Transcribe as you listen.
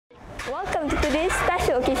Welcome to today's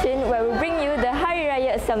special occasion where we bring you the Hari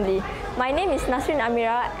Raya Assembly. My name is Nasrin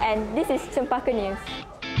Amira and this is Cempaka News.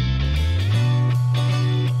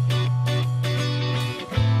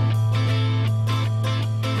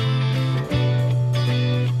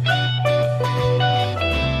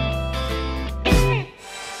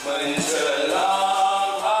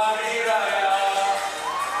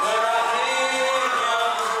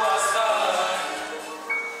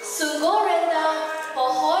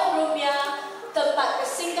 Tempat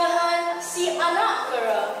kesinggahan si anak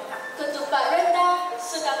kera. Ketupat rendang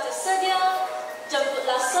sudah tersedia.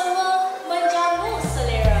 Jemputlah semua menjamu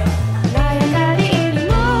selera. Raya kali ini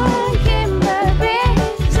mungkin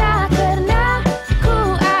berbeza karena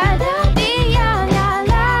ku ada di yang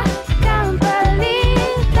nyalakan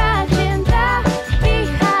pelita cinta di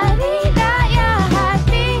hari raya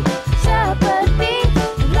hati seperti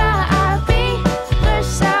bara api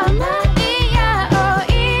bersama dia. Oh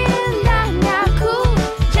indahnya ku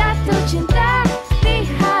jatuh cinta di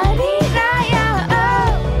hari raya. Oh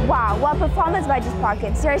Wow, what performance by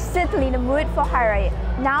Cempaka. You're certainly in the mood for Hari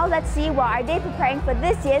Raya. Now let's see what are they preparing for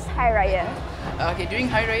this year's Hari Raya. Okay,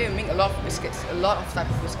 during Hari Raya we make a lot of biscuits, a lot of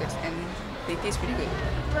type of biscuits, and they taste pretty good.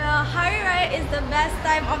 Well, Hari Raya is the best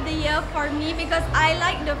time of the year for me because I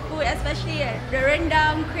like the food, especially the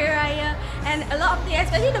rendang, kuih raya, and a lot of things,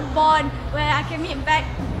 especially the bond where I can meet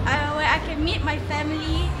my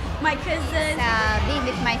family, my cousins. Be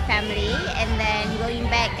with my family and then going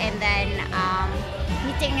back and then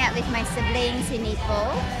meeting up with my siblings in Ipoh.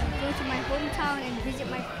 Go to my hometown and visit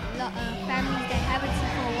my family that I haven't seen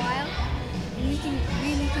for a while. Meeting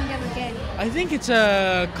them again. I think it's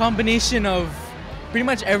a combination of pretty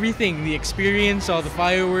much everything. The experience, all the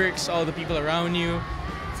fireworks, all the people around you,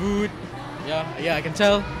 food. Yeah, I can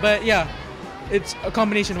tell. But yeah, it's a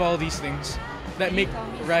combination of all these things that make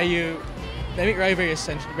Raya very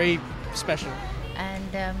essential, very special.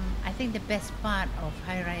 And I think the best part of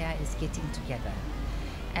Hari Raya is getting together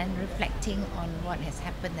and reflecting on what has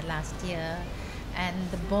happened the last year and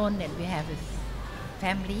the bond that we have with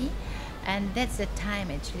family. And that's the time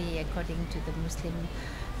actually, according to the Muslim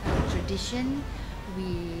tradition,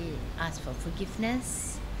 we ask for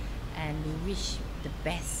forgiveness and we wish the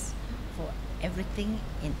best for everything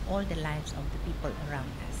in all the lives of the people around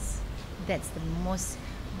us. That's the most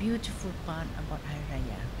beautiful part about Hari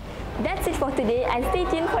Raya. That's it for today and stay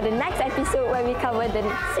tuned for the next episode where we cover the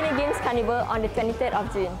Cine Games Carnival on the 23rd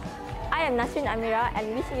of June. I am Nasrin Amira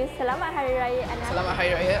and wishing you Selamat Hari Raya and Selamat Hari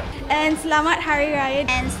Raya. And Selamat Hari Raya.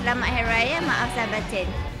 And Selamat Hari Raya, maaf lahir batin.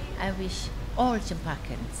 I wish all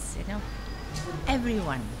Cempakans,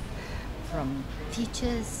 everyone, from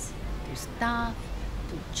teachers to staff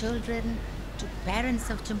to children to parents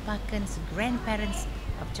of Cempakans, grandparents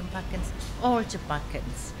of Cempakans, all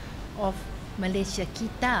Cempakans of Malaysia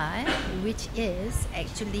kita, which is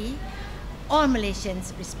actually all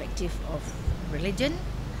Malaysians respective of religion,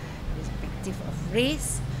 respective of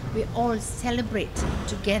race. We all celebrate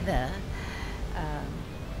together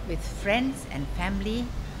with friends and family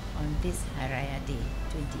on this Hari Raya Day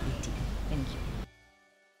 2018. Thank you.